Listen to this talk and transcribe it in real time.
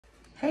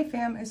Hey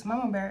fam, it's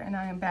Mama Bear and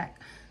I am back.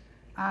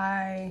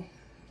 I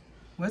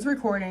was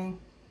recording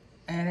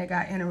and it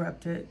got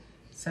interrupted,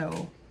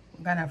 so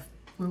we're gonna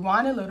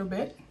rewind a little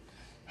bit.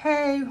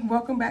 Hey,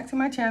 welcome back to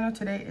my channel.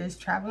 Today is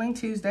Traveling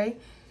Tuesday.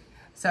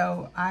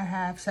 So I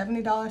have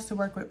 $70 to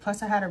work with,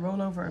 plus I had a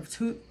rollover of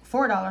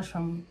 $4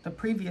 from the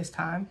previous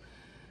time.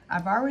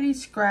 I've already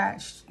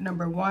scratched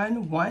number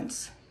 1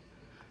 once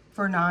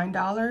for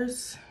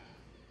 $9.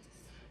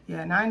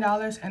 Yeah,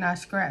 $9, and I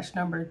scratched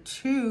number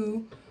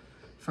 2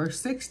 for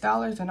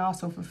 $6 and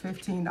also for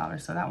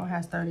 $15. So that one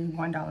has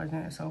 $31 in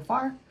it so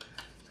far.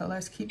 So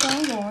let's keep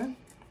on going.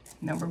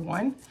 Number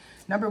one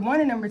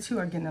and number 2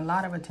 are getting a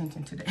lot of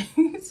attention today.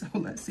 So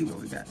let's see what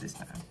we got this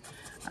time.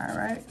 All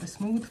right, a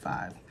smooth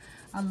 5.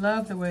 I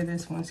love the way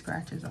this one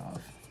scratches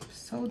off.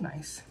 So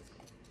nice.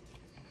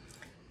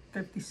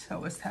 Thrifty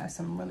Sewist has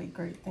some really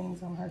great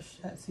things on her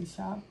Etsy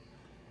shop.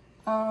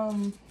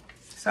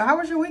 So how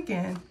was your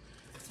weekend?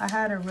 I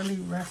had a really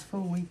restful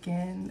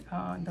weekend.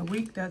 The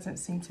week doesn't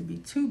seem to be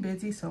too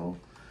busy, so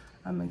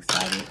I'm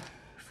excited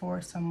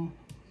for some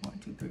 1,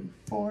 2, 3,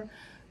 4,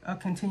 a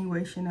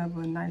continuation of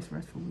a nice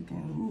restful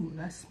weekend. Ooh,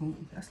 that's smooth.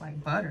 That's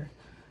like butter.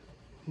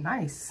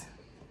 Nice.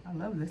 I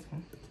love this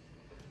one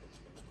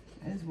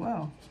as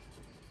well.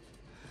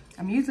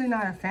 I'm usually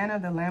not a fan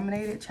of the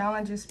laminated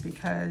challenges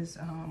because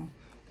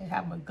they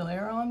have a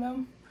glare on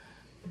them,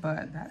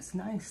 but that's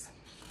nice.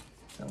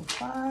 So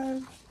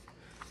 5.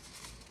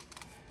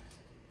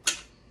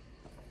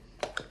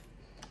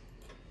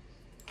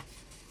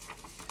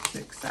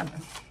 6, 7,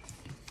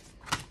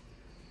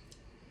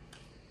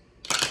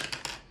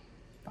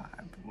 5.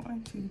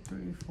 1, 2,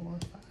 3, 4,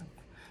 5.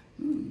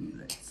 Ooh,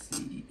 let's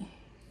see.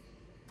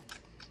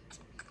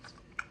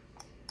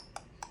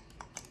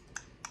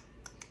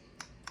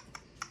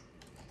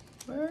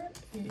 Where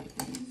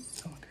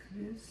is? Oh, there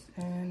it is.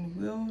 And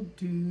we'll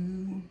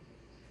do.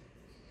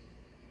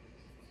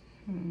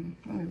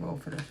 Let me roll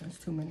for this one. It's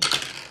too many.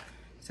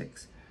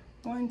 6.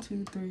 1,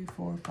 2, 3,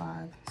 4,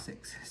 5,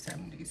 6.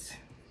 70s.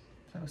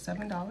 So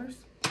 $7.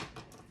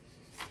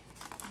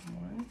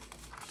 1,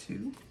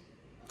 2.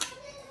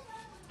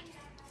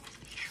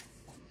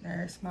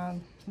 There's my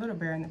little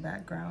bear in the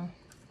background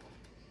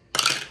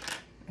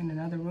in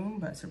another room,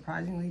 but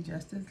surprisingly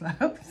just as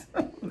loud.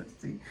 So let's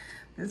see.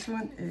 This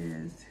one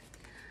is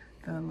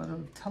the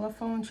little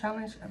telephone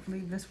challenge. I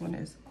believe this one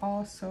is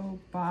also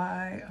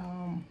by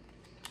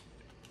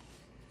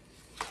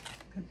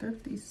the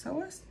Thrifty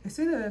Sewist. It's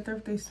either the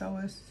Thrifty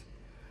Sewist.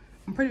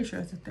 I'm pretty sure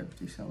it's a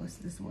Thrifty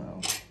Sewist as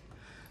well.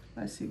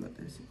 Let's see what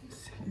this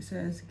is. It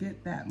says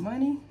get that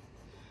money,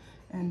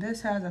 and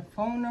this has a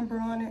phone number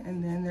on it,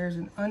 and then there's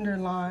an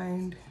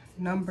underlined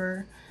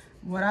number.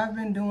 What I've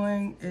been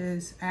doing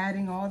is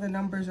adding all the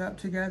numbers up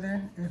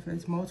together if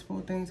it's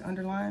multiple things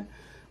underlined,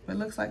 but it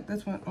looks like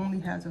this one only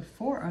has a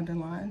 4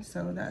 underlined,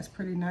 so that's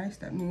pretty nice.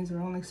 That means we're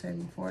only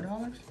saving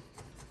 $4.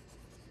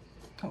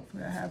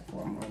 Hopefully I have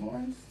 4 more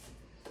ones.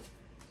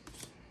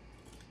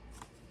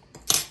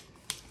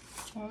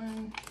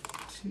 1,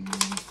 2,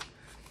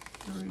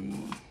 3,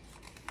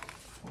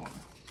 4.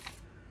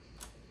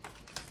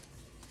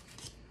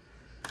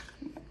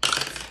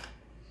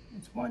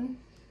 It's 1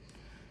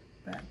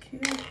 back here.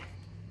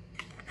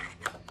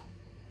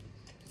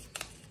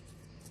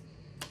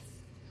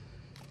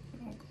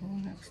 I'll go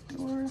next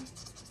door.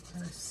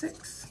 There's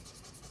 6.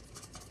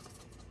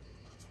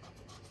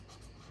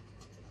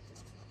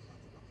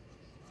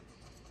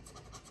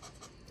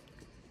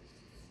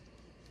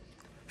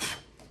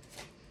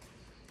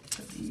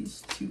 Put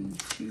these 2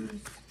 2s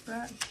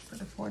back, put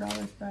the $4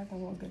 back,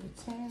 and we'll get a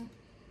 10.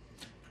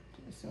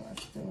 Just so I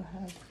still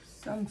have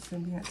some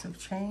semblance of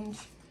change.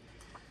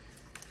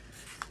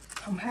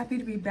 I'm happy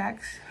to be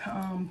back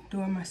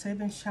doing my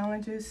savings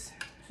challenges.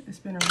 It's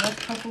been a rough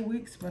couple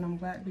weeks, but I'm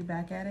glad to be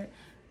back at it.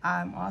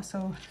 I'm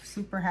also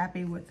super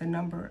happy with the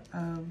number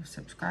of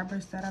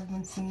subscribers that I've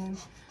been seeing.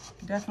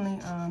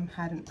 Definitely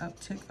had an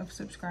uptick of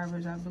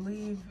subscribers. I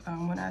believe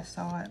when I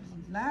saw it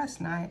last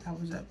night, I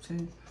was up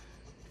to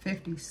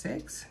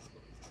 56.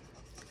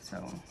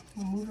 So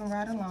we're moving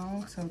right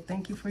along. So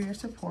thank you for your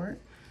support.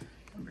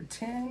 Number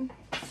 10.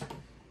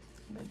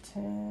 Number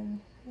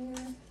 10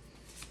 here.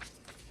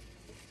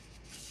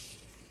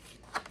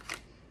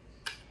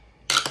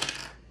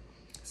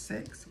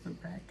 6. We're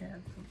back at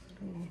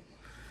the little.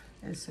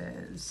 It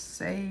says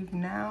save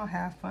now,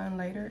 have fun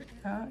later.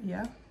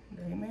 Yeah,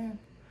 amen.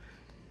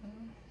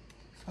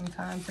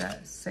 Sometimes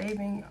that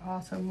saving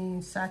also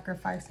means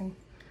sacrificing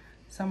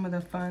some of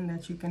the fun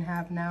that you can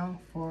have now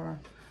for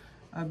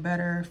a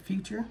better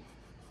future.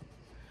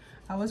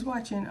 I was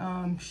watching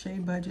Shea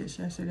Budgets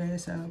yesterday.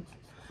 It's a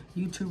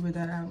YouTuber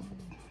that I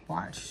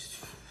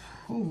watched,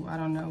 I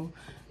don't know,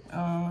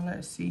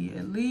 let's see,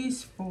 at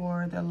least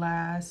for the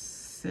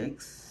last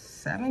 6,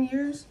 7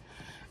 years.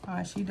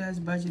 She does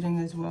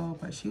budgeting as well,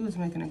 but she was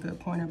making a good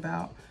point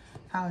about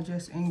how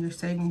just in your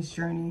savings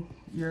journey,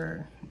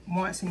 your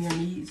wants and your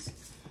needs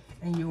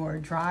and your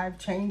drive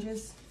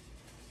changes.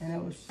 And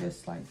it was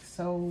just like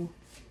so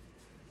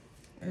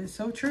it's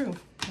so true.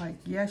 Like,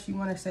 yes, you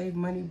want to save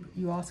money, but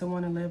you also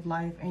want to live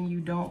life, and you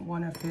don't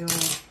want to feel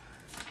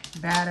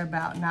bad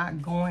about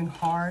not going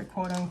hard,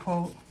 quote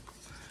unquote,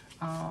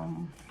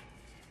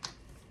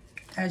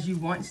 as you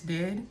once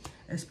did,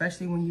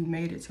 especially when you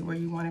made it to where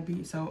you want to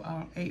be. So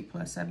 8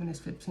 plus 7 is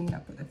 15. I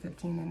put the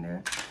 15 in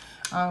there.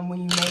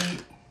 When you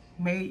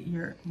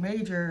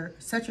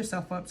set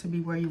yourself up to be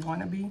where you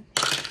want to be,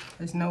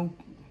 there's no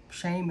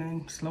shame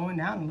in slowing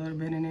down a little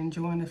bit and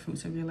enjoying the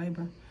fruits of your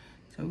labor.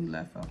 So we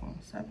left off on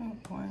 7.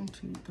 1,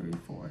 2, 3,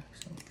 4.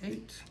 So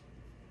 8.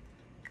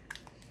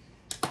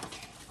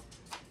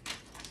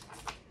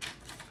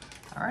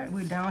 All right,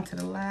 we're down to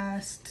the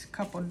last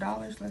couple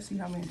dollars. Let's see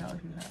how many dollars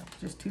we have.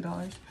 Just $2.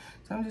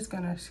 So I'm just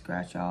gonna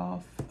scratch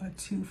off a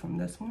 2 from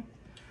this one,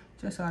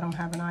 just so I don't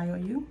have an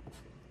IOU.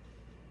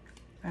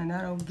 And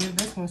that'll give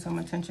this one some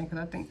attention, because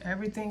I think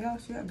everything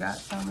else, yeah, got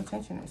some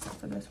attention except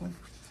for this one.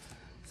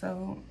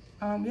 So,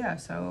 yeah,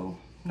 so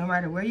no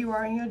matter where you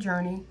are in your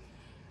journey,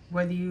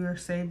 whether you are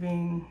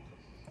saving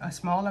a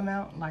small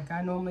amount, like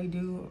I normally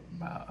do,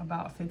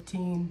 about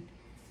 15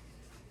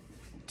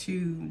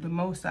 to the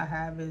most I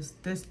have is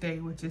this day,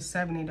 which is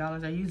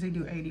 $70. I usually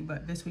do 80,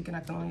 but this weekend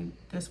I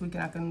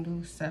can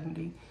do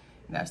 70.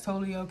 That's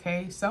totally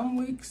okay. Some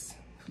weeks,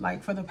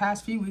 like for the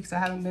past few weeks, I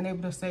haven't been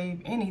able to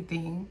save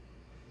anything,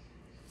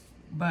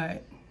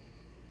 but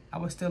I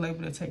was still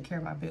able to take care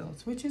of my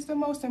bills, which is the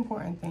most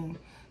important thing.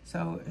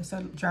 So it's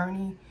a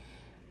journey.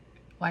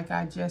 Like,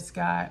 I just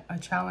got a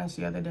challenge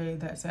the other day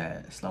that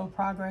said slow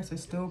progress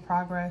is still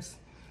progress.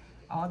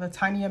 All the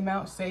tiny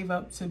amounts save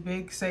up to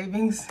big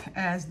savings,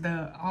 as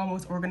the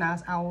Almost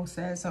Organized Owl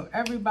says. So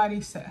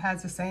everybody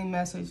has the same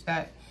message,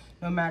 that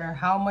no matter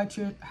how much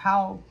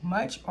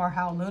or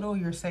how little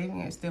you're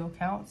saving, it still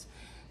counts.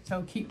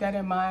 So keep that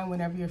in mind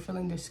whenever you're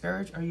feeling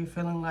discouraged, or you're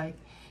feeling like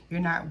you're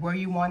not where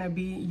you want to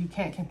be. You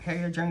can't compare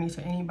your journey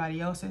to anybody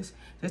else's.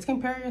 Just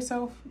compare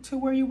yourself to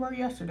where you were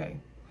yesterday,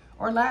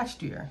 or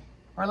last year,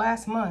 or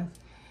last month.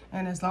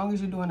 And as long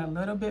as you're doing a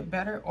little bit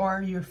better,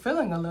 or you're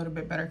feeling a little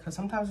bit better, because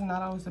sometimes it's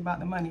not always about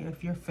the money.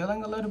 If you're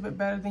feeling a little bit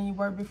better than you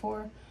were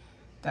before,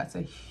 that's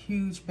a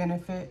huge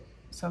benefit.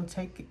 So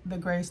take the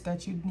grace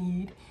that you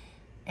need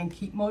and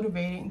keep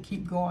motivated and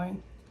keep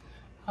going.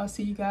 I'll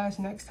see you guys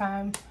next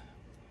time.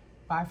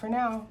 Bye for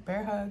now.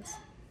 Bear hugs.